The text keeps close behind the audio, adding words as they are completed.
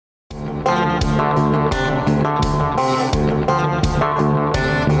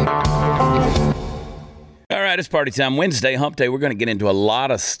right, it's party time. Wednesday, hump day. We're going to get into a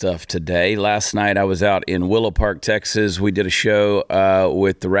lot of stuff today. Last night, I was out in Willow Park, Texas. We did a show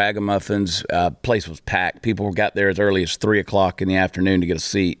with the Ragamuffins. Place was packed. People got there as early as 3 o'clock in the afternoon to get a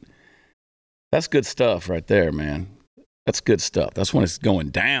seat. That's good stuff right there, man. That's good stuff. That's when it's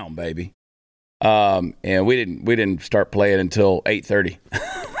going down, baby. And we didn't start playing until 8:30.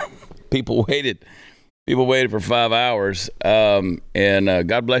 People waited for 5 hours. And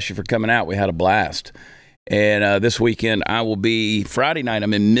God bless you for coming out. We had a blast. And this weekend, I will be, Friday night,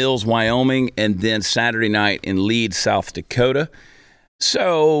 I'm in Mills, Wyoming, and then Saturday night in Leeds, South Dakota.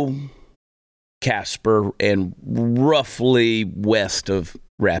 So, Casper and roughly west of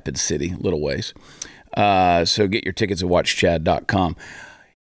Rapid City, little ways. So get your tickets at watchchad.com.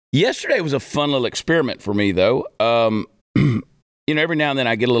 Yesterday was a fun little experiment for me, though. Every now and then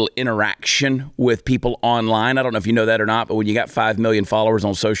I get a little interaction with people online. I don't know if you know that or not, but when you got 5 million followers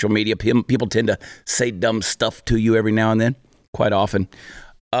on social media, people tend to say dumb stuff to you every now and then, quite often.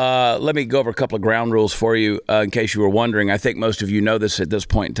 Let me go over a couple of ground rules for you in case you were wondering. I think most of you know this at this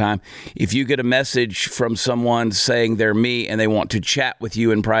point in time. If you get a message from someone saying they're me and they want to chat with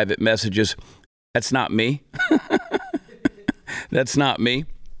you in private messages, that's not me. That's not me.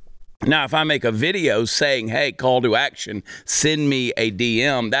 Now, if I make a video saying, hey, call to action, send me a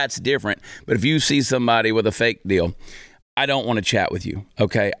DM, that's different. But if you see somebody with a fake deal, I don't want to chat with you,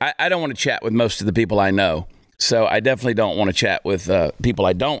 okay? I don't want to chat with most of the people I know. So I definitely don't want to chat with people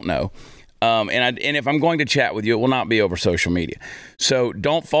I don't know. And if I'm going to chat with you, it will not be over social media. So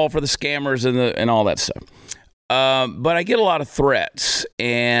don't fall for the scammers and all that stuff. But I get a lot of threats,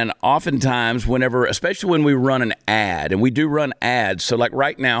 and oftentimes especially when we run an ad, and we do run ads. So like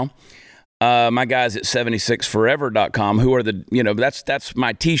right now, my guys at 76forever.com, who are that's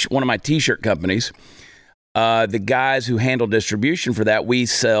my one of my t-shirt companies. The guys who handle distribution for that, we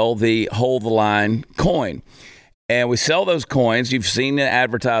sell the Hold the Line coin, and we sell those coins. You've seen the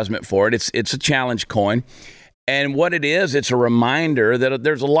advertisement for it. It's a challenge coin. And what it is, it's a reminder that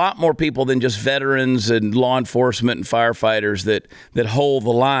there's a lot more people than just veterans and law enforcement and firefighters that hold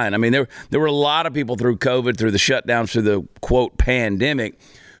the line. I mean, there were a lot of people through COVID, through the shutdowns, through the, quote, pandemic,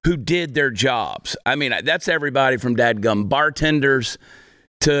 who did their jobs. I mean, that's everybody from dadgum bartenders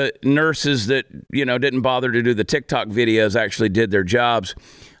to nurses that, didn't bother to do the TikTok videos, actually did their jobs.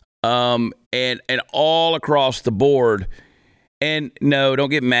 And all across the board. And no, don't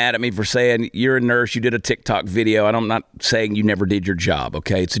get mad at me for saying you're a nurse, you did a TikTok video. I'm not saying you never did your job,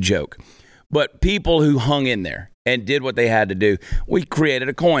 okay? It's a joke. But people who hung in there and did what they had to do, we created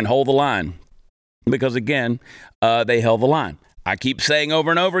a coin, Hold the Line. Because, again, they held the line. I keep saying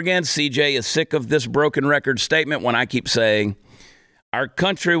over and over again, CJ is sick of this broken record statement when I keep saying our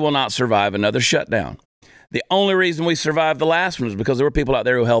country will not survive another shutdown. The only reason we survived the last one is because there were people out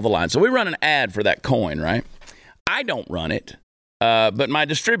there who held the line. So we run an ad for that coin, right? I don't run it. But my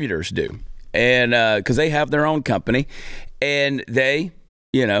distributors do, and because they have their own company, and they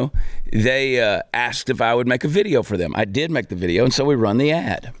asked if I would make a video for them. I did make the video, and so we run the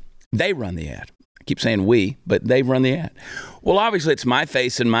ad. They run the ad. I keep saying we, but they run the ad. Well, obviously, it's my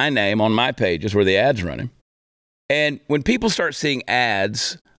face and my name on my pages where the ad's running. And when people start seeing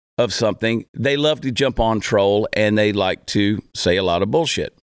ads of something, they love to jump on troll, and they like to say a lot of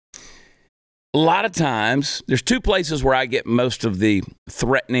bullshit. A lot of times, there's two places where I get most of the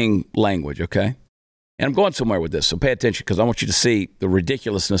threatening language, okay? And I'm going somewhere with this, so pay attention because I want you to see the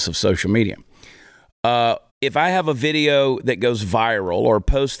ridiculousness of social media. If I have a video that goes viral or a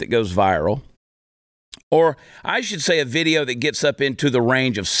post that goes viral, or I should say a video that gets up into the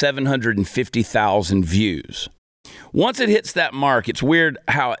range of 750,000 views, once it hits that mark, it's weird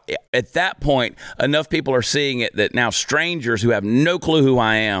how at that point, enough people are seeing it that now strangers who have no clue who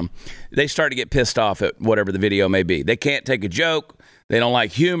I am, they start to get pissed off at whatever the video may be. They can't take a joke. They don't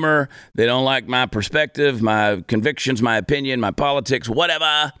like humor. They don't like my perspective, my convictions, my opinion, my politics,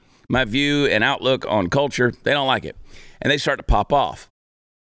 whatever, my view and outlook on culture. They don't like it. And they start to pop off.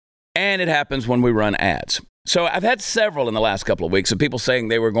 And it happens when we run ads. So I've had several in the last couple of weeks of people saying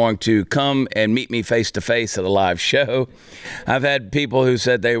they were going to come and meet me face-to-face at a live show. I've had people who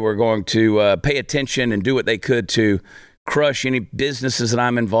said they were going to pay attention and do what they could to crush any businesses that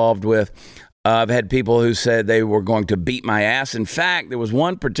I'm involved with. I've had people who said they were going to beat my ass. In fact, there was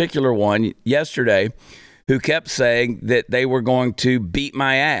one particular one yesterday who kept saying that they were going to beat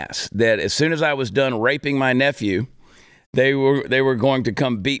my ass, that as soon as I was done raping my nephew, they were going to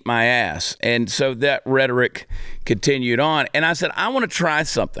come beat my ass. And so that rhetoric continued on. And I said, I want to try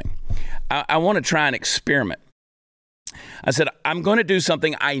something. I want to try an experiment. I said, I'm going to do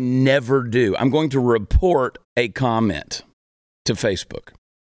something I never do. I'm going to report a comment to Facebook.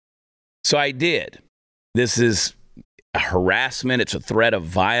 So I did. This is a harassment. It's a threat of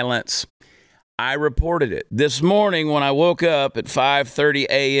violence. I reported it. This morning when I woke up at 5:30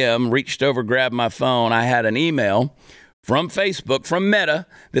 a.m., reached over, grabbed my phone, I had an email from Facebook, from Meta,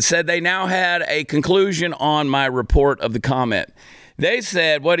 that said they now had a conclusion on my report of the comment. They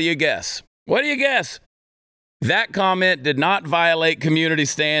said, what do you guess? What do you guess? That comment did not violate community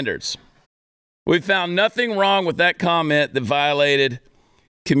standards. We found nothing wrong with that comment that violated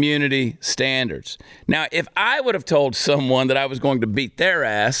community standards. Now, if I would have told someone that I was going to beat their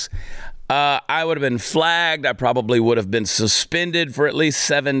ass, I would have been flagged. I probably would have been suspended for at least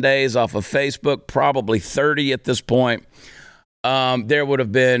 7 days off of Facebook, probably 30 at this point. There would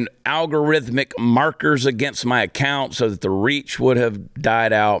have been algorithmic markers against my account so that the reach would have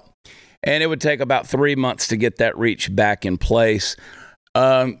died out. And it would take about 3 months to get that reach back in place.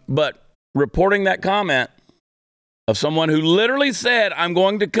 But reporting that comment of someone who literally said, I'm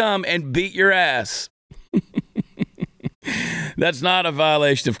going to come and beat your ass, that's not a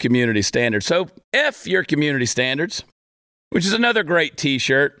violation of community standards. So F your community standards, which is another great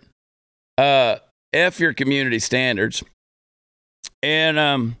T-shirt. F your community standards.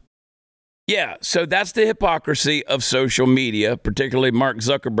 And yeah, so that's the hypocrisy of social media, particularly Mark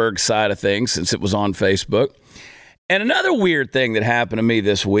Zuckerberg's side of things, since it was on Facebook. And another weird thing that happened to me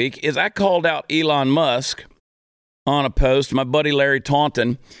this week is I called out Elon Musk on a post. My buddy Larry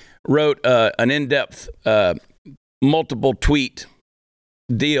Taunton wrote an in-depth multiple tweet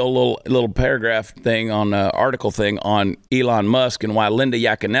deal, little paragraph thing on article thing on Elon Musk and why Linda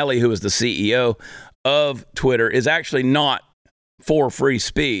Yacconelli, who is the CEO of Twitter, is actually not for free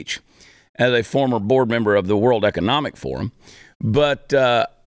speech as a former board member of the World Economic Forum. But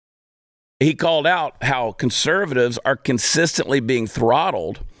he called out how conservatives are consistently being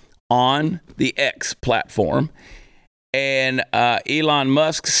throttled on the X platform. And Elon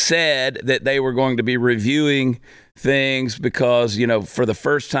Musk said that they were going to be reviewing things because, you know, for the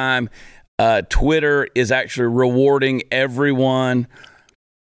first time, Twitter is actually rewarding everyone,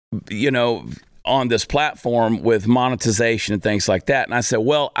 you know, on this platform with monetization and things like that. And I said,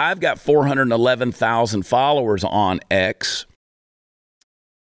 well, I've got 411,000 followers on X.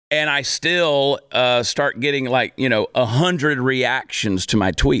 And I still start getting 100 reactions to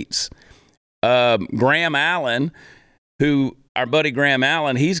my tweets. Graham Allen, our buddy Graham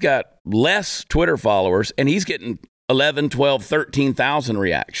Allen, he's got less Twitter followers, and he's getting 11, 12, 13,000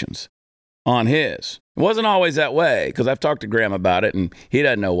 reactions on his. It wasn't always that way, because I've talked to Graham about it, and he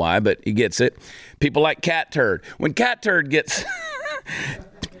doesn't know why, but he gets it. People like Cat Turd. When Cat Turd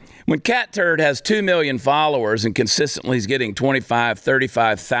has 2 million followers and consistently is getting 25,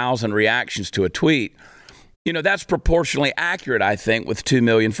 35,000 reactions to a tweet, you know, that's proportionally accurate, I think, with 2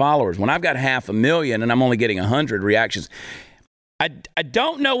 million followers. When I've got 500,000 and I'm only getting 100 reactions, I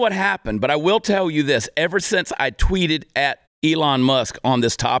don't know what happened, but I will tell you this. Ever since I tweeted at Elon Musk on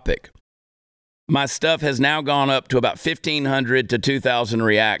this topic, my stuff has now gone up to about 1,500 to 2,000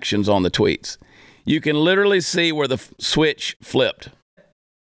 reactions on the tweets. You can literally see where the switch flipped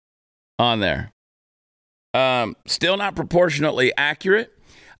on there. Still not proportionately accurate.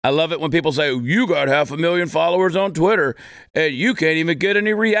 I love it when people say, you got 500,000 followers on Twitter and you can't even get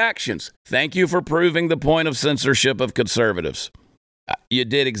any reactions. Thank you for proving the point of censorship of conservatives. You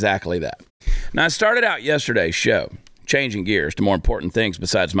did exactly that. Now, I started out yesterday's show, changing gears to more important things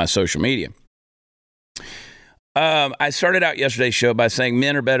besides my social media. I started out yesterday's show by saying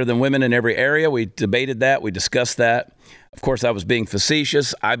men are better than women in every area. We debated that. We discussed that. Of course, I was being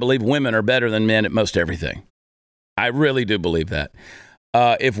facetious. I believe women are better than men at most everything. I really do believe that.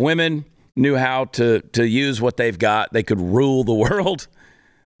 If women knew how to use what they've got, they could rule the world.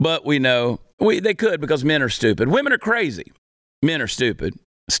 But we know they could, because men are stupid. Women are crazy. Men are stupid.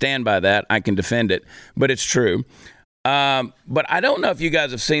 Stand by that. I can defend it, but it's true. But I don't know if you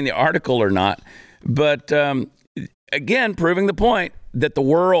guys have seen the article or not. But again, proving the point that the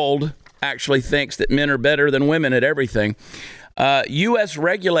world actually thinks that men are better than women at everything. U.S.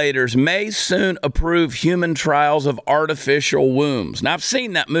 regulators may soon approve human trials of artificial wombs. Now, I've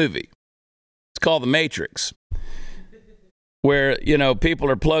seen that movie. It's called The Matrix, where, you know,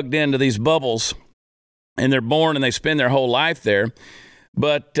 people are plugged into these bubbles and they're born and they spend their whole life there.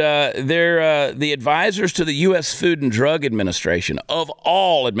 But they're the advisors to the U.S. Food and Drug Administration, of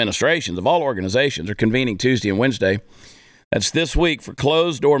all administrations, of all organizations, are convening Tuesday and Wednesday. That's this week for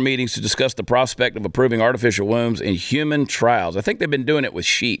closed-door meetings to discuss the prospect of approving artificial wombs in human trials. I think they've been doing it with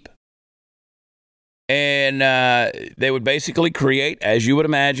sheep. And they would basically create, as you would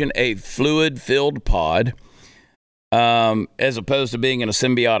imagine, a fluid-filled pod, as opposed to being in a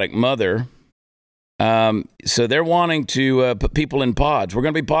symbiotic mother. So they're wanting to put people in pods. We're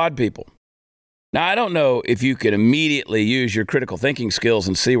going to be pod people. Now, I don't know if you could immediately use your critical thinking skills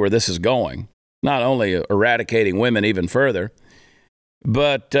and see where this is going, not only eradicating women even further,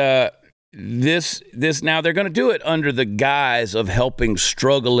 but this now they're going to do it under the guise of helping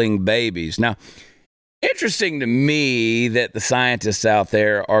struggling babies. Now, interesting to me that the scientists out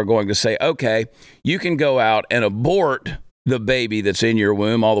there are going to say, okay, you can go out and abort the baby that's in your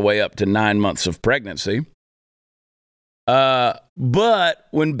womb all the way up to 9 months of pregnancy. But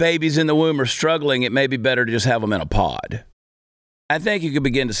when babies in the womb are struggling, it may be better to just have them in a pod. I think you could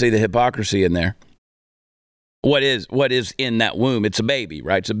begin to see the hypocrisy in there. What is in that womb? It's a baby,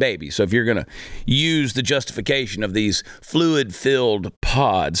 right? It's a baby. So if you're going to use the justification of these fluid-filled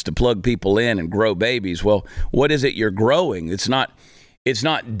pods to plug people in and grow babies, well, what is it you're growing? It's not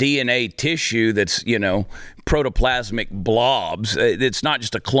DNA tissue that's, protoplasmic blobs. It's not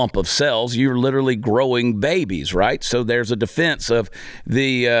just a clump of cells. You're literally growing babies, right? So there's a defense of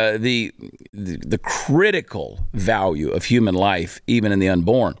the critical value of human life, even in the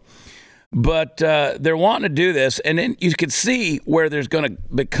unborn. But they're wanting to do this, and then you can see where there's going to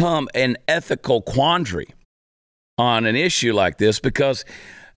become an ethical quandary on an issue like this because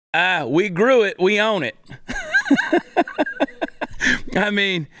we grew it, we own it. I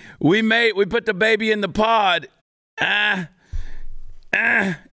mean, we put the baby in the pod. The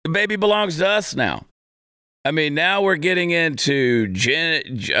baby belongs to us now. I mean, now we're getting into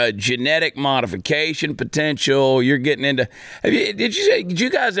genetic modification potential. You're getting into. Did you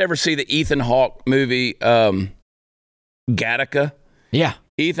guys ever see the Ethan Hawke movie, Gattaca? Yeah.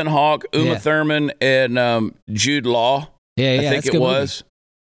 Ethan Hawke, Uma Thurman, and Jude Law. Yeah, I think it was. Movie.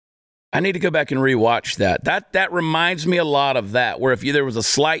 I need to go back and rewatch that. That reminds me a lot of that, where if there was a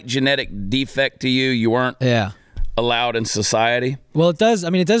slight genetic defect to you, you weren't allowed in society. Well, it does. I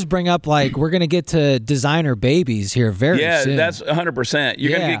mean, it does bring up, like, we're going to get to designer babies here very soon. Yeah, that's 100%.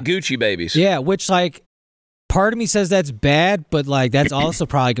 You're going to get Gucci babies. Yeah, which, like, part of me says that's bad, but, like, that's also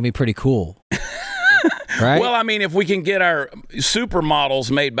probably going to be pretty cool. Right? Well, I mean, if we can get our supermodels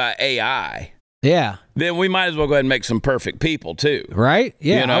made by AI... Yeah. Then we might as well go ahead and make some perfect people too. Right?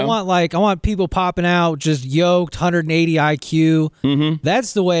 Yeah. I want people popping out just yoked, 180 IQ. Mm-hmm.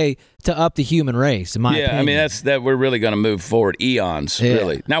 That's the way to up the human race, in my opinion. I mean, that we're really going to move forward eons,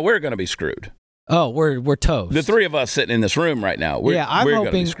 really. Now we're going to be screwed. Oh, we're toast. The three of us sitting in this room right now, we're hoping, going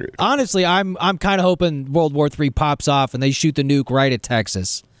to be screwed. Honestly, I'm kind of hoping World War III pops off and they shoot the nuke right at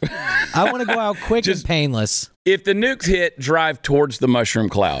Texas. I want to go out quick and painless. If the nukes hit, drive towards the mushroom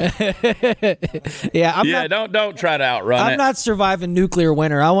cloud. Don't try to outrun it. I'm not surviving nuclear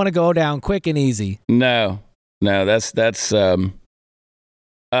winter. I want to go down quick and easy. No, that's but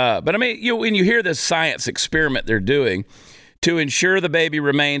I mean, when you hear this science experiment they're doing to ensure the baby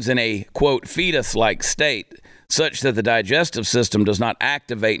remains in a, quote, fetus-like state, such that the digestive system does not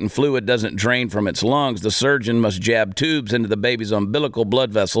activate and fluid doesn't drain from its lungs, the surgeon must jab tubes into the baby's umbilical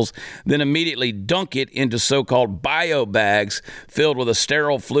blood vessels, then immediately dunk it into so-called bio bags filled with a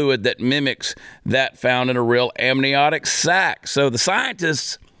sterile fluid that mimics that found in a real amniotic sac. So the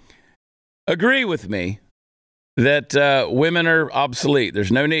scientists agree with me that women are obsolete.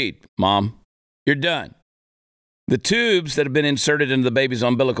 There's no need, Mom. You're done. The tubes that have been inserted into the baby's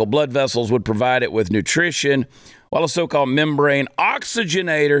umbilical blood vessels would provide it with nutrition, while a so-called membrane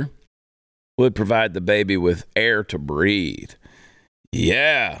oxygenator would provide the baby with air to breathe.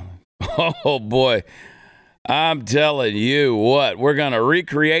 Yeah. Oh, boy. I'm telling you what, we're going to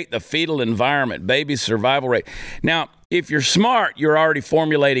recreate the fetal environment, baby survival rate. Now, if you're smart, you're already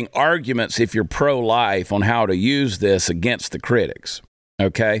formulating arguments if you're pro-life on how to use this against the critics,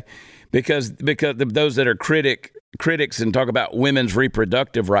 okay? Because those that are critics and talk about women's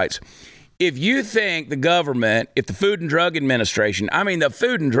reproductive rights, if you think the government, if the Food and Drug Administration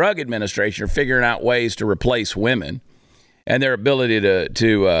are figuring out ways to replace women and their ability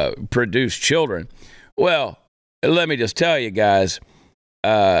to produce children, well, let me just tell you guys,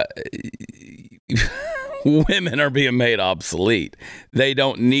 women are being made obsolete. They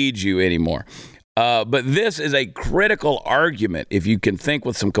don't need you anymore. But this is a critical argument, if you can think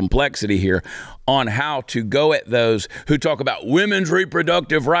with some complexity here, on how to go at those who talk about women's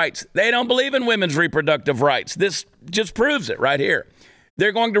reproductive rights. They don't believe in women's reproductive rights. This just proves it right here.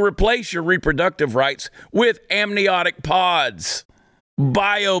 They're going to replace your reproductive rights with amniotic pods,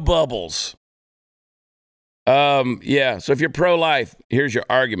 biobubbles. So if you're pro-life, here's your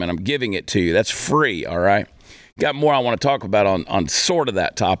argument. I'm giving it to you. That's free, all right? Got more I want to talk about on sort of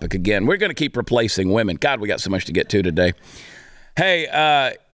that topic again. We're going to keep replacing women. God, we got so much to get to today.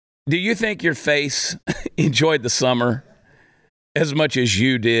 Hey, do you think your face enjoyed the summer as much as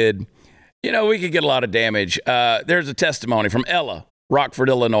you did? You know, we could get a lot of damage. There's a testimony from Ella, Rockford,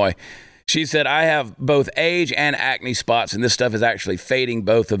 Illinois. She said, I have both age and acne spots, and this stuff is actually fading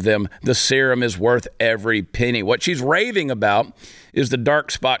both of them. The serum is worth every penny. What she's raving about is the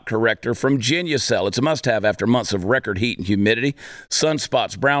dark spot corrector from Genucel. It's a must-have after months of record heat and humidity.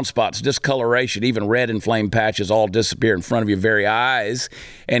 Sunspots, brown spots, discoloration, even red inflamed patches all disappear in front of your very eyes.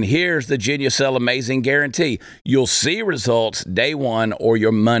 And here's the Genucel amazing guarantee. You'll see results day one or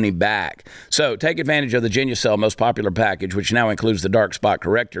your money back. So take advantage of the Genucel most popular package, which now includes the dark spot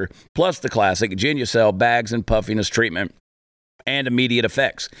corrector, plus the classic Genucel bags and puffiness treatment and immediate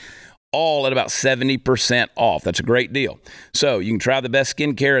effects. All at about 70% off. That's a great deal. So you can try the best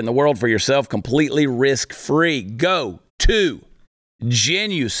skincare in the world for yourself completely risk-free. Go to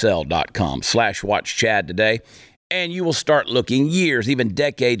Genucel.com/watchchad today, and you will start looking years, even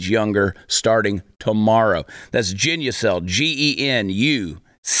decades younger starting tomorrow. That's Genucel, Genucel,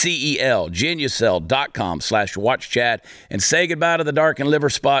 Genucel.com/watchchad, and say goodbye to the dark and liver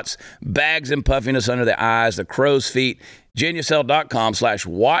spots, bags and puffiness under the eyes, the crow's feet.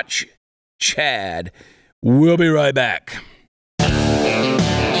 Genucel.com/watchchad. We'll be right back. All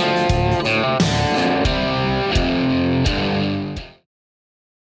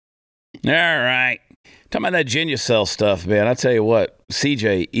right. Talking about that Genucel stuff, man. I tell you what,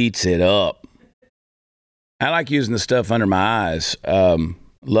 CJ eats it up. I like using the stuff under my eyes.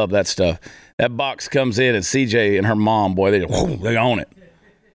 Love that stuff. That box comes in, and CJ and her mom, boy, they own it.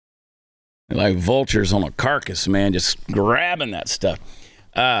 They're like vultures on a carcass, man, just grabbing that stuff.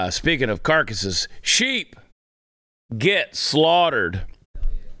 Speaking of carcasses, sheep get slaughtered.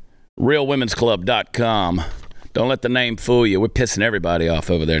 RealWomen'sClub.com. Don't let the name fool you. We're pissing everybody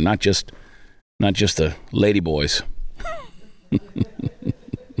off over there, not just the lady boys.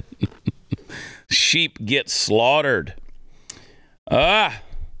 Sheep get slaughtered.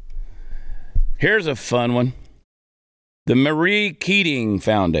 Here's a fun one. The Marie Keating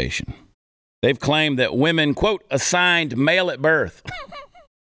Foundation. They've claimed that women, quote, assigned male at birth.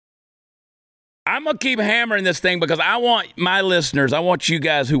 I'm going to keep hammering this thing because I want my listeners, I want you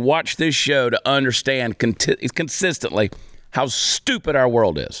guys who watch this show to understand consistently how stupid our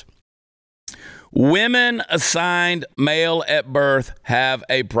world is. Women assigned male at birth have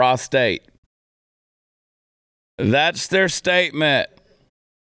a prostate. That's their statement.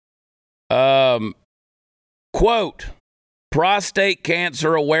 Quote, prostate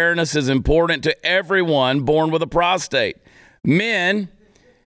cancer awareness is important to everyone born with a prostate. Men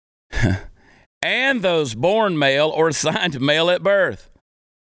and those born male or assigned male at birth.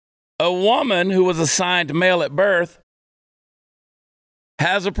 A woman who was assigned male at birth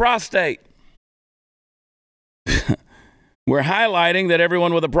has a prostate. We're highlighting that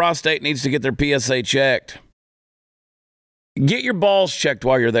everyone with a prostate needs to get their PSA checked. Get your balls checked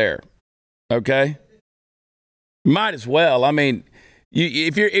while you're there, okay? Might as well. I mean,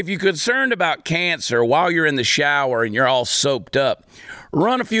 if you're concerned about cancer while you're in the shower and you're all soaped up,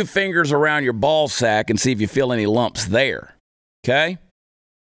 run a few fingers around your ball sack and see if you feel any lumps there, okay?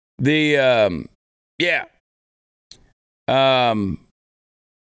 Chaya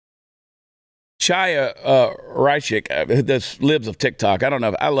Reichik, this lives of TikTok. I don't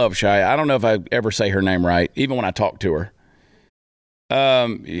know. I love Chaya. I don't know if I ever say her name right, even when I talk to her.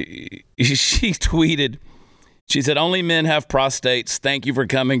 She tweeted, she said, only men have prostates. Thank you for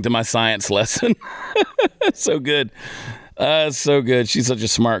coming to my science lesson. So good. So good. She's such a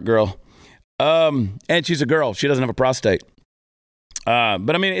smart girl. And she's a girl. She doesn't have a prostate.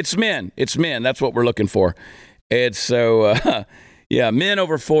 But I mean, it's men. It's men. That's what we're looking for. And so, men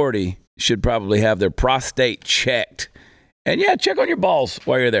over 40 should probably have their prostate checked. And check on your balls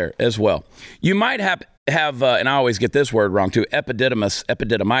while you're there as well. You might have and I always get this word wrong too,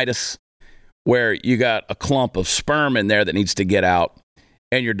 epididymitis, where you got a clump of sperm in there that needs to get out,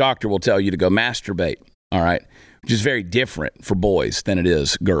 and your doctor will tell you to go masturbate, all right, which is very different for boys than it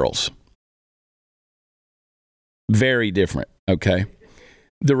is girls. Very different, okay?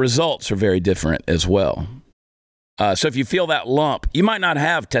 The results are very different as well. So if you feel that lump, you might not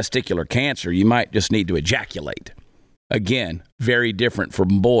have testicular cancer. You might just need to ejaculate. Again, very different for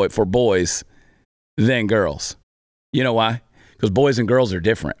boys than girls. You know why? Because boys and girls are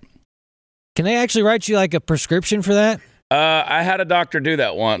different. Can they actually write you like a prescription for that? I had a doctor do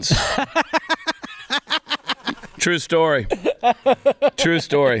that once. True story. True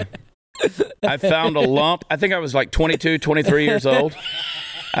story. I found a lump. I think I was like 22, 23 years old.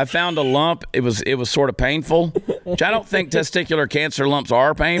 I found a lump. It was sort of painful, which I don't think testicular cancer lumps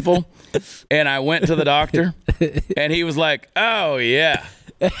are painful. And I went to the doctor, and he was like, "Oh yeah,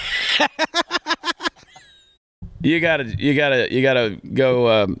 you gotta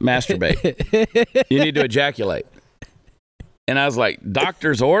go masturbate. You need to ejaculate." And I was like,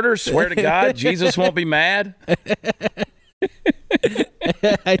 doctor's orders? Swear to God, Jesus won't be mad?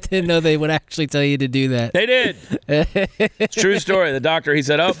 I didn't know they would actually tell you to do that. They did. It's a true story. The doctor, he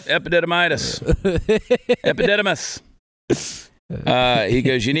said, epididymitis. Epididymis. He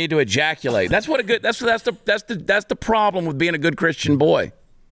goes, you need to ejaculate. That's what that's the problem with being a good Christian boy.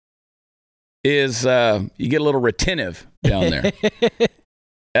 Is you get a little retentive down there.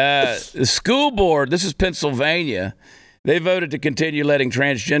 The school board, this is Pennsylvania, they voted to continue letting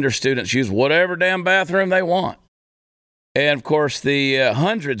transgender students use whatever damn bathroom they want. And, of course, the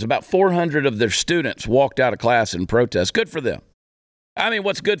hundreds, about 400 of their students walked out of class in protest. Good for them. I mean,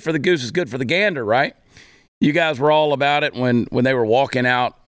 what's good for the goose is good for the gander, right? You guys were all about it when they were walking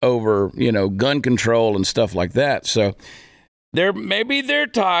out over, gun control and stuff like that. So maybe they're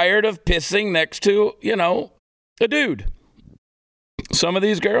tired of pissing next to, a dude. Some of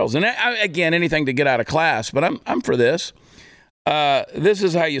these girls. And again, anything to get out of class, but I'm for this. This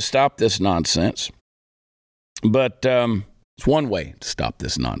is how you stop this nonsense. But it's one way to stop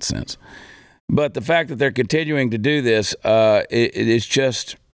this nonsense. But the fact that they're continuing to do this, it is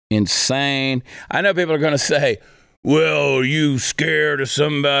just insane. I know people are going to say, well, you scared of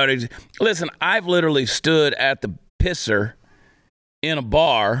somebody. Listen, I've literally stood at the pisser in a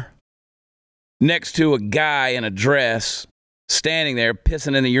bar next to a guy in a dress standing there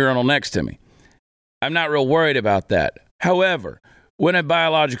pissing in the urinal next to me. I'm not real worried about that. However, when a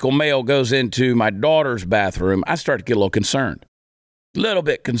biological male goes into my daughter's bathroom, I start to get a little concerned. A little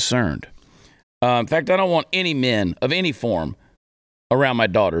bit concerned. In fact, I don't want any men of any form around my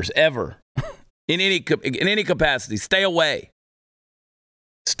daughters ever in any capacity. Stay away.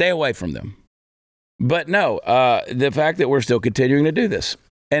 Stay away from them. But no, the fact that we're still continuing to do this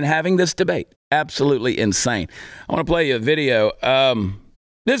and having this debate, absolutely insane. I want to play you a video.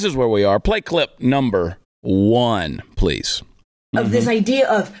 This is where we are. Play clip number 1, please. Of this idea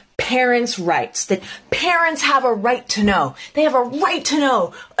of parents' rights, that parents have a right to know. They have a right to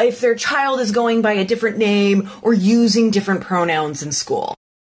know if their child is going by a different name or using different pronouns in school.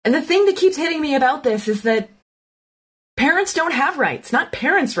 And the thing that keeps hitting me about this is that parents don't have rights, not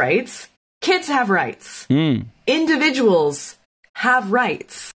parents' rights. Kids have rights. Individuals have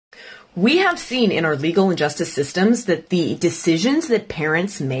rights. We have seen in our legal and justice systems that the decisions that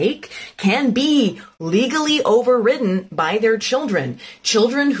parents make can be legally overridden by their children.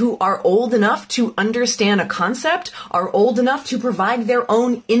 Children who are old enough to understand a concept are old enough to provide their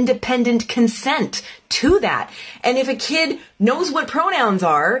own independent consent to that. And if a kid knows what pronouns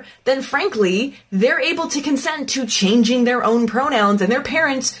are, then frankly, they're able to consent to changing their own pronouns, and their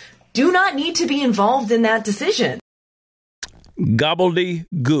parents do not need to be involved in that decision.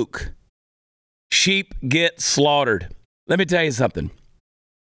 Gobbledygook. Sheep get slaughtered. Let me tell you something.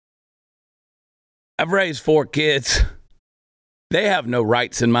 I've raised 4 kids. They have no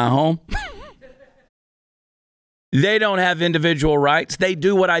rights in my home. They don't have individual rights. They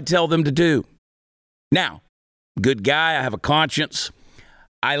do what I tell them to do. Now, good guy, I have a conscience.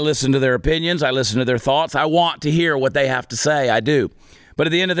 I listen to their opinions. I listen to their thoughts. I want to hear what they have to say. I do. But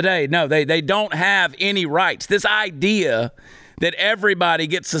at the end of the day, no, they don't have any rights. This idea that everybody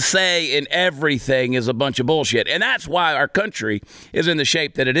gets a say in everything is a bunch of bullshit. And that's why our country is in the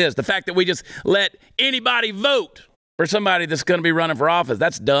shape that it is. The fact that we just let anybody vote for somebody that's going to be running for office,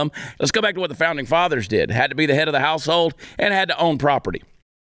 that's dumb. Let's go back to what the founding fathers did. Had to be the head of the household and had to own property.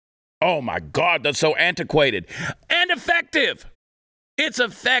 Oh my God, that's so antiquated and effective. It's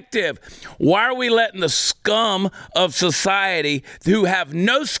effective. Why are we letting the scum of society who have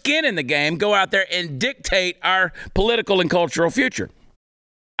no skin in the game go out there and dictate our political and cultural future?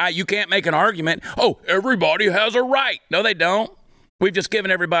 You can't make an argument, oh, everybody has a right. No, they don't. We've just given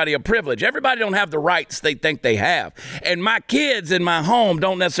everybody a privilege. Everybody don't have the rights they think they have. And my kids in my home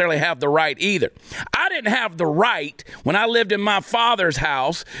don't necessarily have the right either. I didn't have the right when I lived in my father's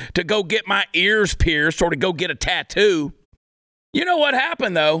house to go get my ears pierced or to go get a tattoo. You know what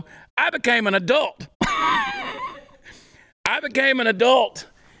happened, though? I became an adult.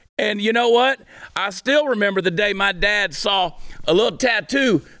 And you know what? I still remember the day my dad saw a little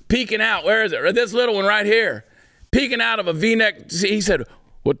tattoo peeking out. Where is it? Or this little one right here. Peeking out of a V-neck. He said,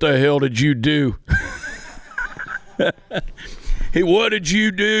 what the hell did you do? What did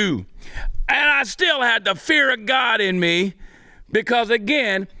you do? And I still had the fear of God in me because,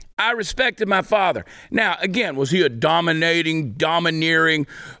 again, I respected my father. Now, again, was he a domineering,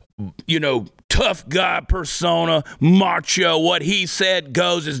 tough guy persona, macho, what he said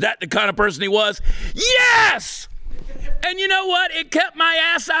goes? Is that the kind of person he was? Yes! And you know what? It kept my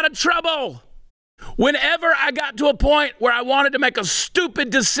ass out of trouble. Whenever I got to a point where I wanted to make a stupid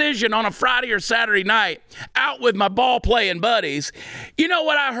decision on a Friday or Saturday night out with my ball playing buddies, you know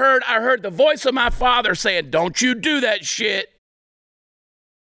what I heard? I heard the voice of my father saying, don't you do that shit.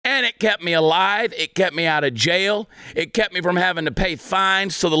 And it kept me alive. It kept me out of jail. It kept me from having to pay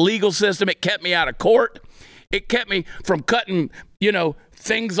fines to the legal system. It kept me out of court. It kept me from cutting,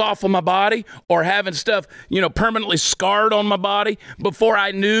 things off of my body or having stuff, permanently scarred on my body before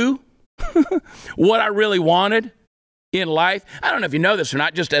I knew what I really wanted in life. I don't know if you know this or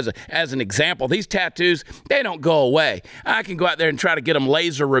not, just as an example, these tattoos, they don't go away. I can go out there and try to get them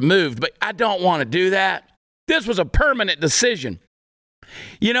laser removed, but I don't want to do that. This was a permanent decision.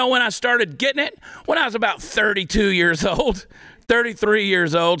 When I started getting it? When I was about 32 years old, 33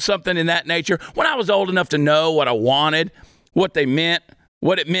 years old, something in that nature. When I was old enough to know what I wanted, what they meant,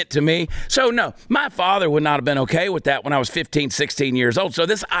 what it meant to me. So no, my father would not have been okay with that when I was 15, 16 years old. So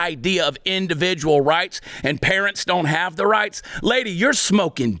this idea of individual rights and parents don't have the rights, lady, you're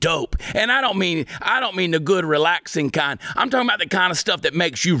smoking dope. And I don't mean the good, relaxing kind. I'm talking about the kind of stuff that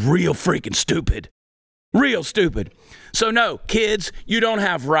makes you real freaking stupid. Real stupid. So no, kids, you don't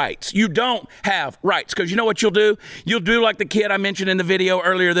have rights. You don't have rights because you know what you'll do? You'll do like the kid I mentioned in the video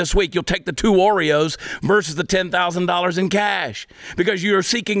earlier this week. You'll take the 2 Oreos versus the $10,000 in cash because you're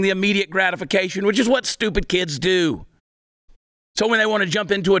seeking the immediate gratification, which is what stupid kids do. So when they want to jump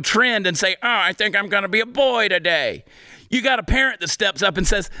into a trend and say, I think I'm going to be a boy today, you got a parent that steps up and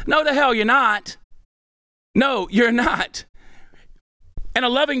says, no, the hell you're not. No, you're not. And a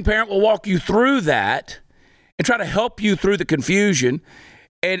loving parent will walk you through that and try to help you through the confusion.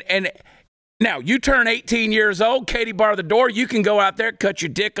 And now you turn 18 years old, Katie bar the door, you can go out there, cut your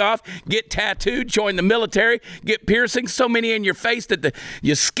dick off, get tattooed, join the military, get piercings, so many in your face that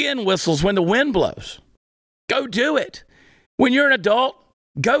your skin whistles when the wind blows. Go do it. When you're an adult,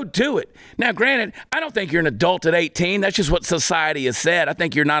 go do it. Now, granted, I don't think you're an adult at 18. That's just what society has said. I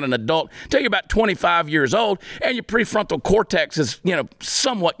think you're not an adult until you're about 25 years old and your prefrontal cortex is,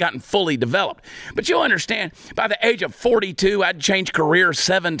 somewhat gotten fully developed. But you'll understand, by the age of 42, I'd changed careers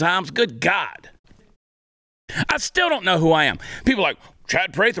 7 times. Good God. I still don't know who I am. People are like,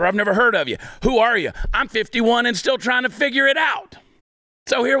 Chad Prather, I've never heard of you. Who are you? I'm 51 and still trying to figure it out.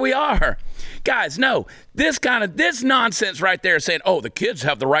 So here we are. Guys, no, this nonsense right there saying, the kids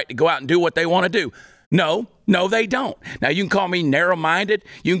have the right to go out and do what they want to do. No, they don't. Now, you can call me narrow-minded.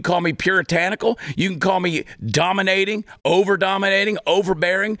 You can call me puritanical. You can call me dominating, over-dominating,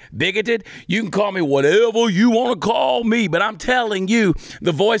 overbearing, bigoted. You can call me whatever you want to call me. But I'm telling you,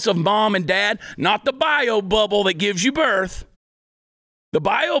 the voice of mom and dad, not the bio bubble that gives you birth. The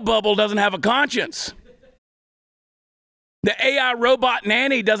bio bubble doesn't have a conscience. The AI robot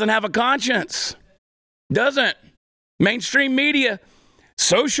nanny doesn't have a conscience. Doesn't. Mainstream media,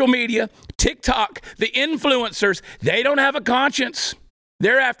 social media, TikTok, the influencers, they don't have a conscience.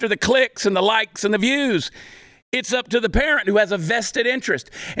 They're after the clicks and the likes and the views. It's up to the parent who has a vested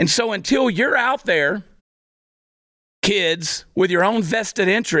interest. And so until you're out there, kids, with your own vested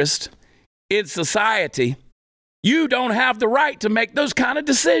interest in society, you don't have the right to make those kind of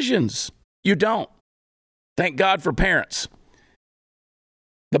decisions. You don't. Thank God for parents.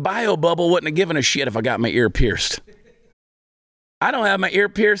 The bio bubble wouldn't have given a shit if I got my ear pierced. I don't have my ear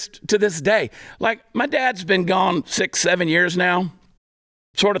pierced to this day. Like, my dad's been gone 6-7 years now.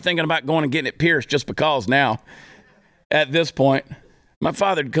 Sort of thinking about going and getting it pierced just because now, at this point, my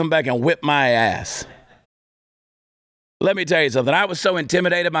father'd come back and whip my ass. Let me tell you something. I was so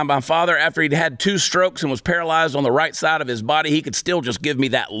intimidated by my father after he'd had 2 strokes and was paralyzed on the right side of his body, he could still just give me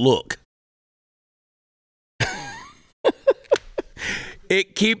that look.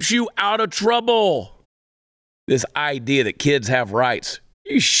 It keeps you out of trouble. This idea that kids have rights.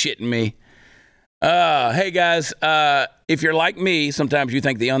 You shitting me. Hey guys, if you're like me, sometimes you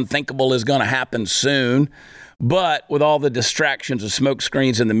think the unthinkable is going to happen soon. But with all the distractions of smoke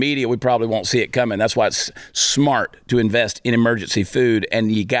screens in the media, we probably won't see it coming. That's why it's smart to invest in emergency food,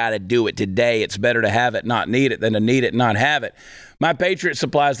 and you got to do it today. It's better to have it, not need it, than to need it, not have it. My Patriot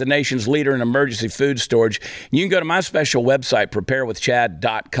Supply is the nation's leader in emergency food storage. You can go to my special website,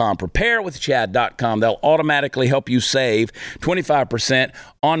 preparewithchad.com. Preparewithchad.com. They'll automatically help you save 25%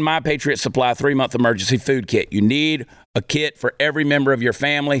 on My Patriot Supply 3-month emergency food kit. You need a kit for every member of your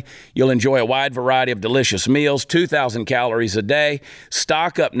family. You'll enjoy a wide variety of delicious meals, 2,000 calories a day.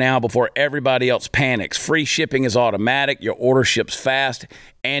 Stock up now before everybody else panics. Free shipping is automatic. Your order ships fast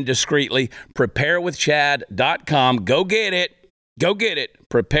and discreetly. Preparewithchad.com. Go get it. Go get it.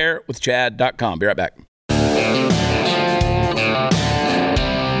 Preparewithchad.com. Be right back.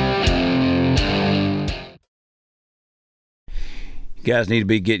 You guys need to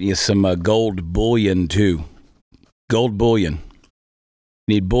be getting you some gold bullion, too. Gold bullion.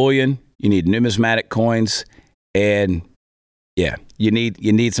 You need bullion. You need numismatic coins. And, yeah, you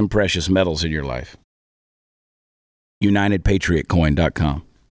need some precious metals in your life. UnitedPatriotCoin.com.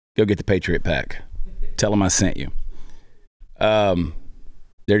 Go get the Patriot Pack. Tell them I sent you.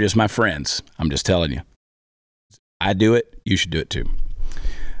 They're just my friends. I'm just telling you. I do it. You should do it, too.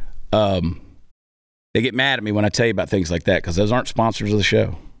 They get mad at me when I tell you about things like that because those aren't sponsors of the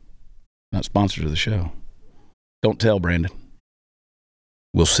show. Not sponsors of the show. Don't tell, Brandon.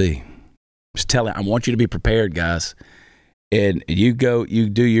 We'll see. Just tell it. I want you to be prepared, guys. And you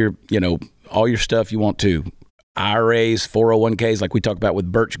do your, all your stuff you want to. IRAs, 401ks, like we talked about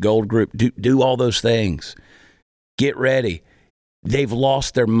with Birch Gold Group. Do all those things. Get ready. They've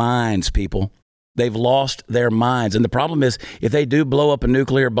lost their minds, people. They've lost their minds. And the problem is, if they do blow up a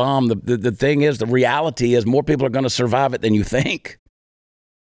nuclear bomb, the thing is, the reality is more people are going to survive it than you think.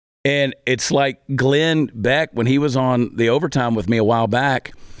 And it's like Glenn Beck, when he was on the Overtime with me a while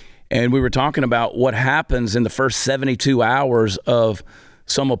back, and we were talking about what happens in the first 72 hours of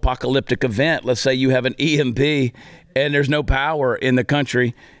some apocalyptic event. Let's say you have an EMP and there's no power in the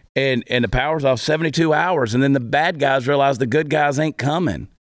country and the power's off 72 hours. And then the bad guys realize the good guys ain't coming.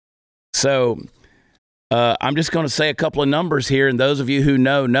 So I'm just going to say a couple of numbers here. And those of you who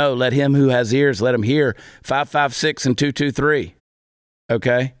know, let him who has ears, let him hear. 556 and 223.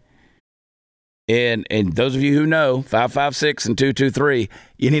 Okay. And those of you who know, 556 and 223,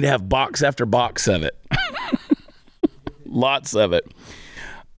 you need to have box after box of it. Lots of it.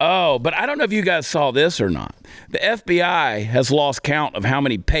 Oh, but I don't know if you guys saw this or not. The FBI has lost count of how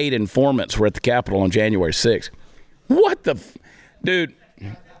many paid informants were at the Capitol on January 6th. What the... Dude,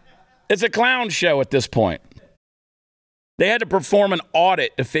 it's a clown show at this point. They had to perform an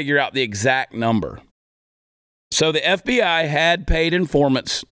audit to figure out the exact number. So the FBI had paid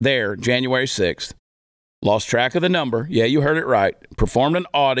informants there January 6th. Lost track of the number. Yeah, you heard it right. Performed an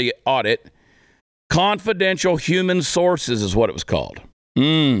audit. Confidential human sources is what it was called.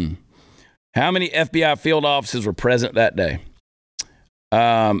 How many FBI field officers were present that day?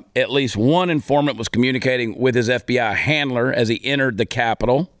 At least one informant was communicating with his FBI handler as he entered the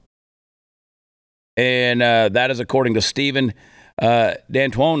Capitol. And that is according to Stephen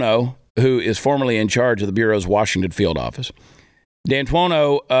D'Antuono, who is formerly in charge of the Bureau's Washington field office.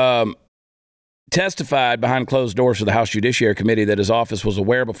 D'Antuono testified behind closed doors to the House Judiciary Committee that his office was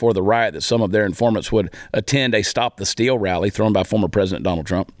aware before the riot that some of their informants would attend a Stop the Steal rally thrown by former President Donald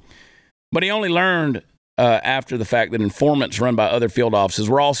Trump. But he only learned after the fact that informants run by other field offices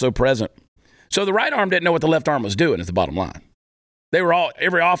were also present. So the right arm didn't know what the left arm was doing, is the bottom line.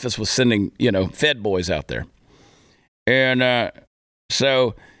 Every office was sending, Fed boys out there. And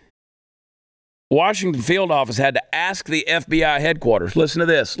so Washington field office had to ask the FBI headquarters, listen to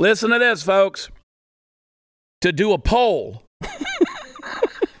this, folks, to do a poll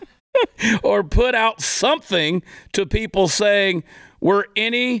or put out something to people saying, were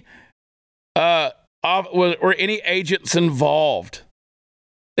any agents involved?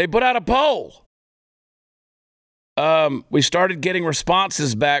 They put out a poll. We started getting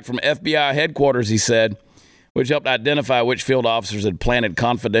responses back from FBI headquarters, he said, which helped identify which field officers had planted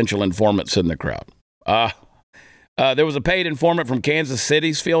confidential informants in the crowd. There was a paid informant from Kansas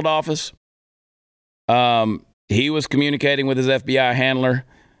City's field office. He was communicating with his FBI handler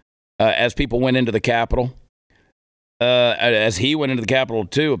as people went into the Capitol. As he went into the Capitol,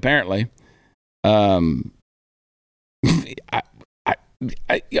 too, apparently.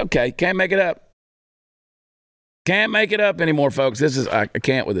 Okay, can't make it up. Can't make it up anymore, folks. I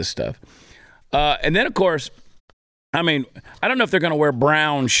can't with this stuff. And then, of course, I mean, I don't know if they're going to wear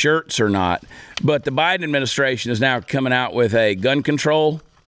brown shirts or not, but the Biden administration is now coming out with a gun control,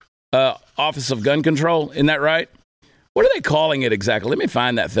 Office of Gun Control. Isn't that right? What are they calling it exactly? Let me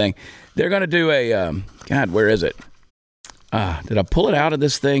find that thing. They're going to do a, God, where is it? Did I pull it out of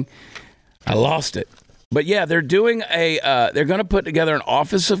this thing? I lost it. But yeah, they're doing they're going to put together an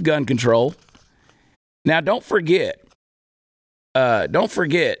Office of Gun Control. Now, don't forget,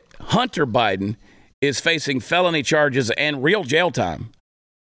 Hunter Biden is facing felony charges and real jail time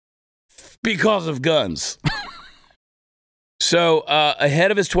because of guns. So ahead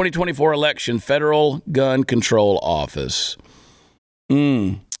of his 2024 election, Federal Gun Control Office.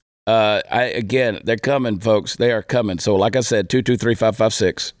 Again, they're coming, folks. They are coming. So like I said,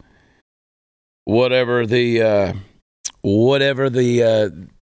 223-556. Whatever the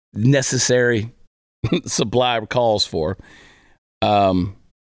necessary supply calls for.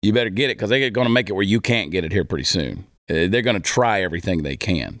 You better get it because they're going to make it where you can't get it here pretty soon. They're going to try everything they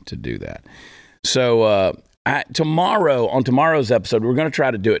can to do that. So tomorrow's episode, we're going to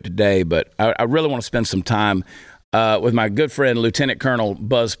try to do it today, but I really want to spend some time with my good friend, Lieutenant Colonel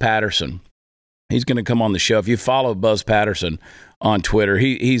Buzz Patterson. He's going to come on the show. If you follow Buzz Patterson on Twitter,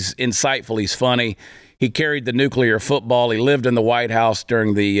 he's insightful. He's funny. He carried the nuclear football. He lived in the White House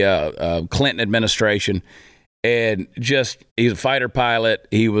during the Clinton administration. And he's a fighter pilot.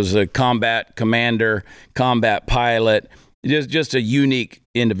 He was a combat commander, combat pilot, just a unique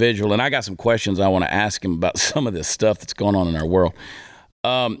individual. And I got some questions I want to ask him about some of this stuff that's going on in our world.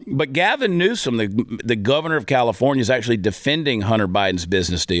 But Gavin Newsom, the governor of California, is actually defending Hunter Biden's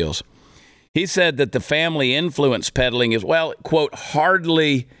business deals. He said that the family influence peddling is, well, quote,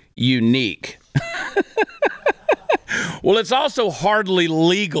 hardly unique. Well, it's also hardly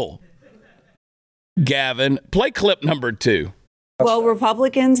legal. Gavin, play clip number 2. Well,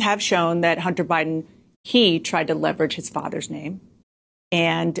 Republicans have shown that Hunter Biden, he tried to leverage his father's name,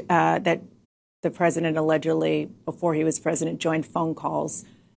 and that the president allegedly, before he was president, joined phone calls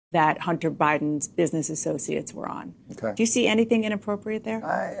that Hunter Biden's business associates were on. Okay. Do you see anything inappropriate there?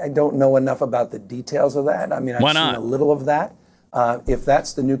 I don't know enough about the details of that. I mean, I've seen a little of that. If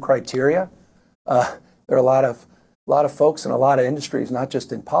that's the new criteria, there are a lot of folks in a lot of industries, not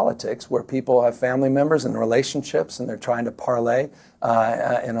just in politics, where people have family members and relationships, and they're trying to parlay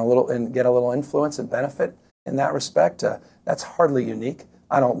and get a little influence and benefit in that respect. That's hardly unique.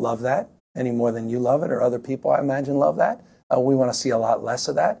 I don't love that any more than you love it, or other people, I imagine, love that. We want to see a lot less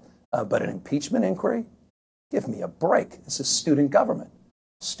of that. But an impeachment inquiry, give me a break. This is student government.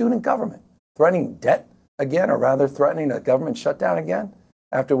 Student government. Threatening debt again, or rather threatening a government shutdown again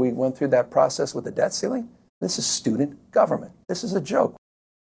after we went through that process with the debt ceiling. This is student government. This is a joke.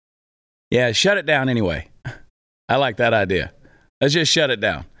 Yeah, shut it down anyway. I like that idea. Let's just shut it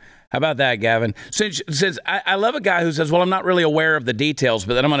down. How about that, Gavin? Since I love a guy who says, well, I'm not really aware of the details,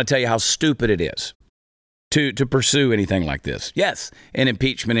 but then I'm going to tell you how stupid it is to pursue anything like this. Yes, an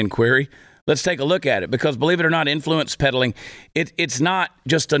impeachment inquiry. Let's take a look at it, because believe it or not, influence peddling, it's not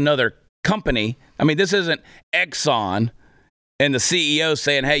just another company. I mean, this isn't Exxon and the CEO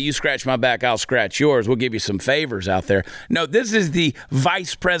saying, hey, you scratch my back, I'll scratch yours. We'll give you some favors out there. No, this is the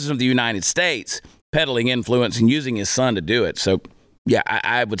vice president of the United States peddling influence and using his son to do it. So, yeah,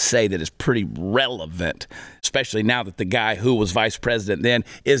 I would say that it's pretty relevant, especially now that the guy who was vice president then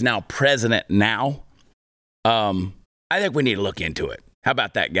is now president now. I think we need to look into it. How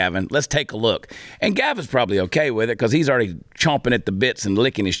about that, Gavin? Let's take a look. And Gavin's probably okay with it, because he's already chomping at the bits and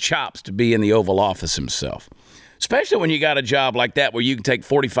licking his chops to be in the Oval Office himself. Especially when you got a job like that where you can take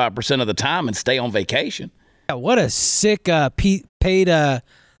 45% of the time and stay on vacation. Yeah, what a sick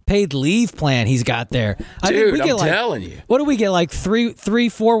paid leave plan he's got there. Dude, I'm telling you. What do we get, like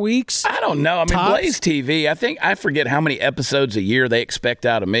 3-4 weeks? I don't know. I mean, Blaze TV, I forget how many episodes a year they expect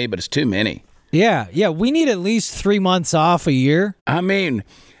out of me, but it's too many. Yeah. We need at least 3 months off a year. I mean,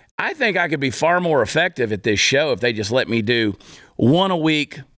 I think I could be far more effective at this show if they just let me do one a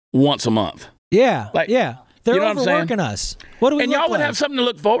week, once a month. Yeah. They're you know overworking us. What do we And look y'all would like? have something to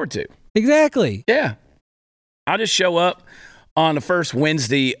look forward to. Exactly. Yeah. I'll just show up on the first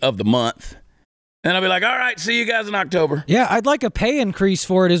Wednesday of the month, and I'll be like, all right, see you guys in October. Yeah, I'd like a pay increase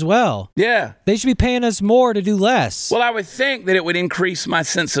for it as well. Yeah. They should be paying us more to do less. Well, I would think that it would increase my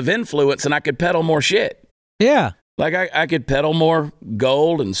sense of influence, and I could peddle more shit. Yeah. Like I could peddle more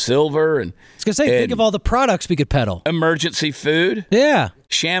gold and silver. And I was going to say, think of all the products we could peddle. Emergency food. Yeah.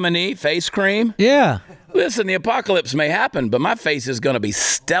 Chamonix face cream. Yeah. Listen, the apocalypse may happen, but my face is going to be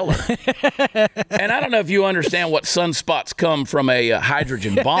stellar. And I don't know if you understand what sunspots come from a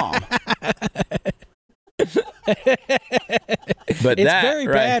hydrogen bomb. But it's very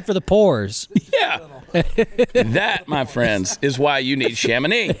bad for the pores. Yeah. That, my friends, is why you need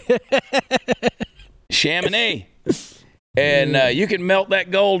Chamonix. Chamonix. And you can melt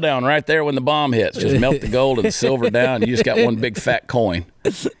that gold down right there when the bomb hits. Just melt the gold and the silver down. You just got one big fat coin.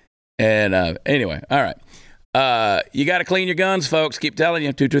 And anyway, all right. You got to clean your guns, folks. Keep telling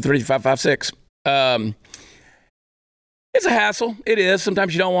you. 223-556. It's a hassle. It is.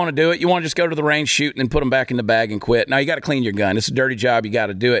 Sometimes you don't want to do it. You want to just go to the range, shoot, and then put them back in the bag and quit. Now, you got to clean your gun. It's a dirty job. You got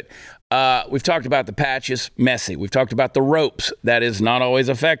to do it. We've talked about the patches. Messy. We've talked about the ropes. That is not always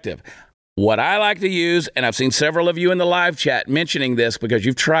effective. What I like to use, and I've seen several of you in the live chat mentioning this because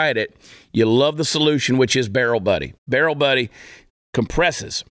you've tried it, you love the solution, which is Barrel Buddy. Barrel Buddy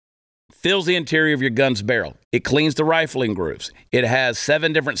compresses, fills the interior of your gun's barrel. It cleans the rifling grooves. It has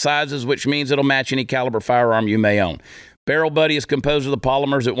 7 different sizes, which means it'll match any caliber firearm you may own. Barrel Buddy is composed of the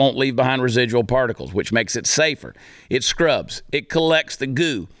polymers that won't leave behind residual particles, which makes it safer. It scrubs, it collects the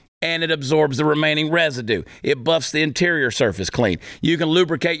goo, and it absorbs the remaining residue. It buffs the interior surface clean. You can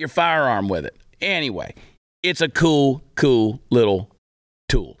lubricate your firearm with it. Anyway, it's a cool little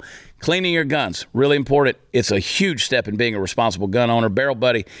tool. Cleaning your guns, really important. It's a huge step in being a responsible gun owner. Barrel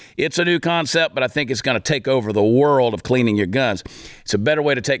Buddy, it's a new concept, but I think it's going to take over the world of cleaning your guns. It's a better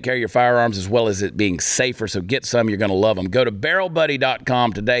way to take care of your firearms as well as it being safer, so get some. You're going to love them. Go to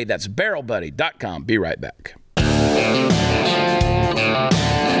barrelbuddy.com today. That's barrelbuddy.com. Be right back.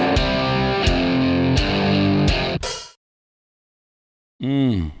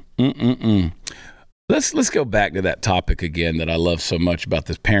 Let's go back to that topic again that I love so much about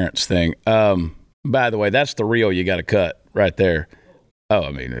this parents thing. By the way, that's the reel you got to cut right there. Oh,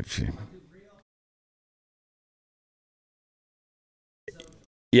 I mean,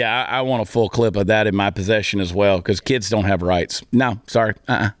 yeah, I want a full clip of that in my possession as well, because kids don't have rights. No, sorry.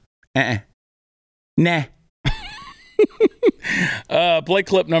 Nah. Play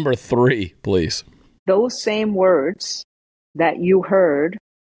clip number 3, please. Those same words that you heard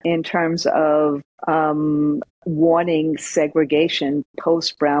in terms of wanting segregation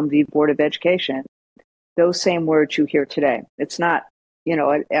post Brown v. Board of Education, those same words you hear today. It's not,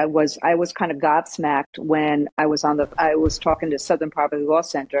 I was kind of gobsmacked when I was talking to Southern Poverty Law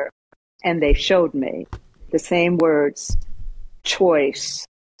Center, and they showed me the same words: choice,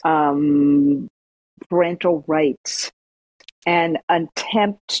 parental rights, an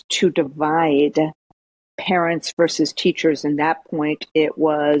attempt to divide parents versus teachers. And that point, it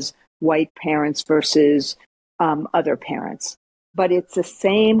was white parents versus other parents. But it's the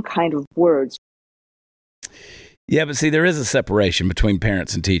same kind of words. Yeah, but see, there is a separation between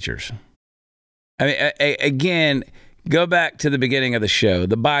parents and teachers. I mean, again, go back to the beginning of the show,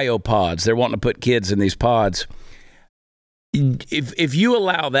 the biopods. They're wanting to put kids in these pods. If you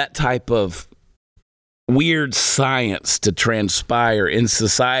allow that type of weird science to transpire in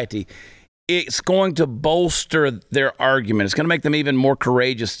society, it's going to bolster their argument. It's going to make them even more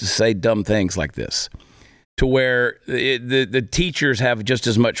courageous to say dumb things like this, to where the teachers have just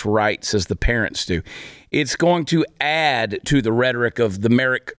as much rights as the parents do. It's going to add to the rhetoric of the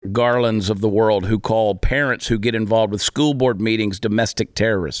Merrick Garlands of the world, who call parents who get involved with school board meetings domestic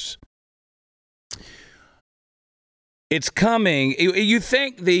terrorists. It's coming. You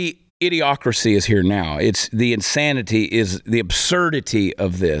think the idiocracy is here now. It's the insanity, is the absurdity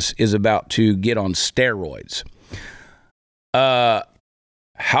of this is about to get on steroids.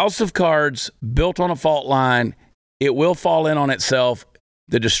 House of cards built on a fault line. It will fall in on itself.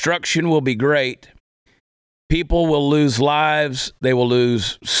 The destruction will be great. People will lose lives. They will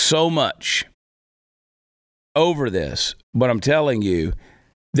lose so much over this. But I'm telling you,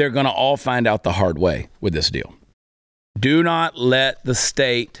 they're going to all find out the hard way with this deal. Do not let the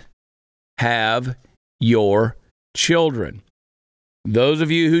state have your children. Those of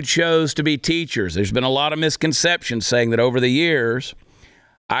you who chose to be teachers, there's been a lot of misconceptions saying that over the years,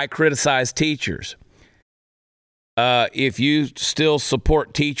 I criticize teachers. If you still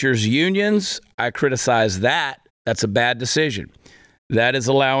support teachers' unions, I criticize that. That's a bad decision. That is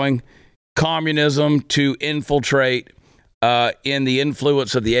allowing communism to infiltrate in the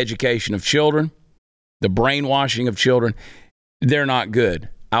influence of the education of children, the brainwashing of children. They're not good.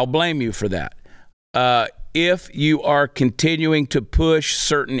 I'll blame you for that. If you are continuing to push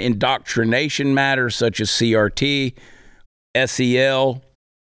certain indoctrination matters such as CRT, SEL,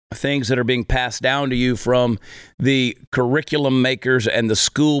 things that are being passed down to you from the curriculum makers and the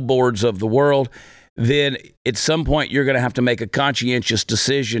school boards of the world, then at some point you're going to have to make a conscientious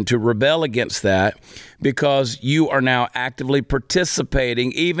decision to rebel against that, because you are now actively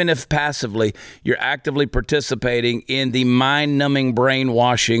participating, even if passively, you're actively participating in the mind-numbing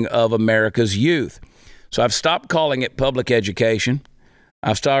brainwashing of America's youth. So I've stopped calling it public education.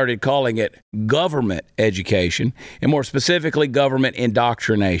 I've started calling it government education, and more specifically, government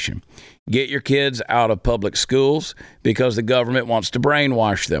indoctrination. Get your kids out of public schools because the government wants to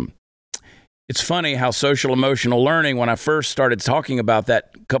brainwash them. It's funny how social emotional learning, when I first started talking about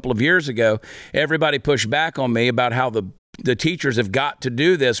that a couple of years ago, everybody pushed back on me about how the teachers have got to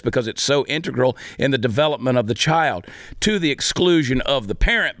do this because it's so integral in the development of the child, to the exclusion of the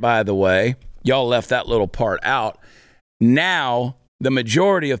parent, by the way. Y'all left that little part out. Now, the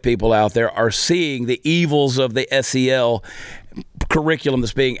majority of people out there are seeing the evils of the SEL curriculum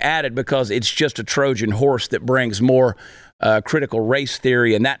that's being added because it's just a Trojan horse that brings more critical race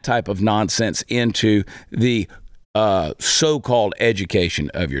theory and that type of nonsense into the so-called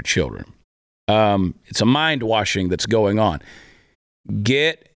education of your children. It's a mind washing that's going on.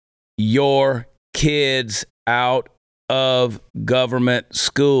 Get your kids out of government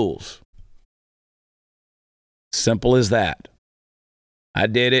schools. Simple as that. I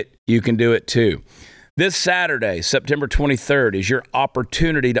did it. You can do it too. This Saturday, September 23rd, is your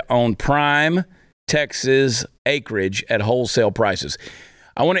opportunity to own prime Texas acreage at wholesale prices.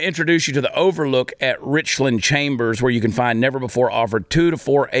 I want to introduce you to the Overlook at Richland Chambers, where you can find never-before-offered 2 to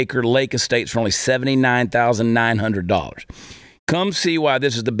 4 acre lake estates for only $79,900. Come see why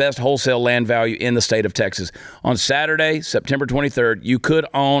this is the best wholesale land value in the state of Texas. On Saturday, September 23rd, you could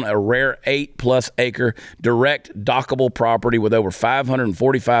own a rare 8+ acre direct dockable property with over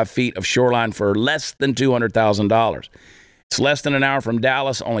 545 feet of shoreline for less than $200,000. It's less than an hour from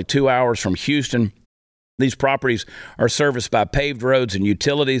Dallas, only 2 hours from Houston. These properties are serviced by paved roads and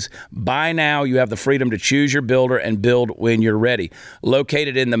utilities. Buy now. You have the freedom to choose your builder and build when you're ready.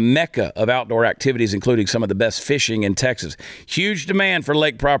 Located in the mecca of outdoor activities, including some of the best fishing in Texas. Huge demand for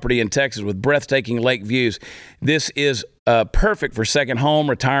lake property in Texas with breathtaking lake views. This is perfect for second home,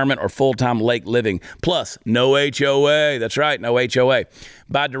 retirement, or full-time lake living. Plus, no HOA. That's right, no HOA.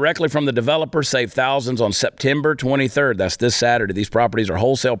 Buy directly from the developer. Save thousands on September 23rd. That's this Saturday. These properties are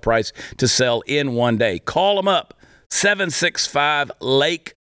wholesale price to sell in one day. Call them up,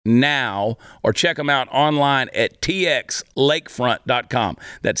 765-LAKE now, or check them out online at txlakefront.com.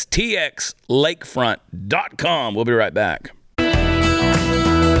 That's txlakefront.com. We'll be right back.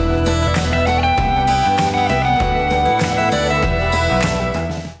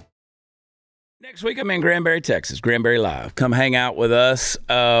 Next week, I'm in Granbury, Texas. Granbury Live. Come hang out with us.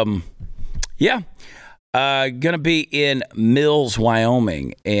 Going to be in Mills,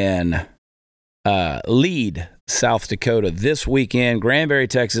 Wyoming, and Lead, South Dakota this weekend. Granbury,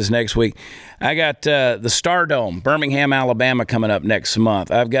 Texas next week. I got the Stardome, Birmingham, Alabama coming up next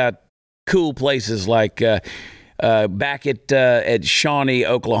month. I've got cool places like back at Shawnee,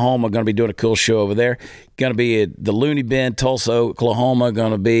 Oklahoma. Going to be doing a cool show over there. Going to be at the Looney Bin, Tulsa, Oklahoma.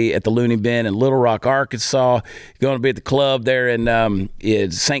 Going to be at the Looney Bin in Little Rock, Arkansas. Going to be at the club there in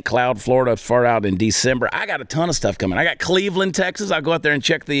St. Cloud, Florida, far out in December. I got a ton of stuff coming. I got Cleveland, Texas. I'll go out there and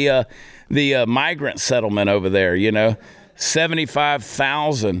check the migrant settlement over there.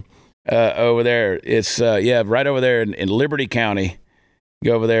 75,000 over there. It's right over there in Liberty County.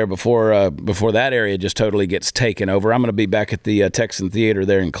 Go over there before that area just totally gets taken over. I'm going to be back at the Texan Theater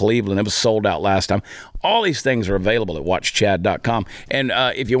there in Cleveland. It was sold out last time. All these things are available at watchchad.com. And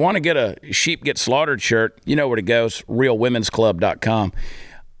if you want to get a Sheep Get Slaughtered shirt, you know where to go. It's realwomensclub.com.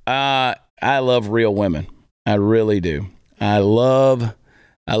 I love Real Women. I really do. I love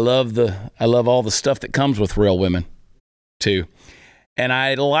all the stuff that comes with Real Women too. And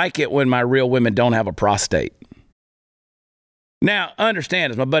I like it when my Real Women don't have a prostate. Now, understand,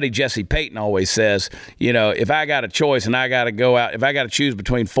 as my buddy Jesse Payton always says, if I got a choice and I got to go out, if I got to choose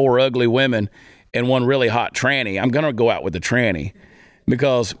between 4 ugly women and one really hot tranny, I'm going to go out with the tranny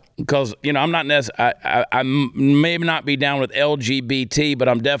because I'm not I may not be down with LGBT, but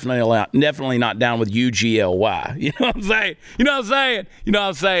I'm definitely not down with UGLY. You know what I'm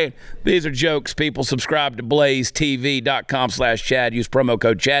saying? These are jokes, people. Subscribe to blazetv.com/Chad. Use promo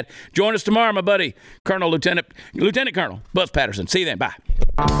code Chad. Join us tomorrow, my buddy, Lieutenant Colonel Buzz Patterson. See you then. Bye.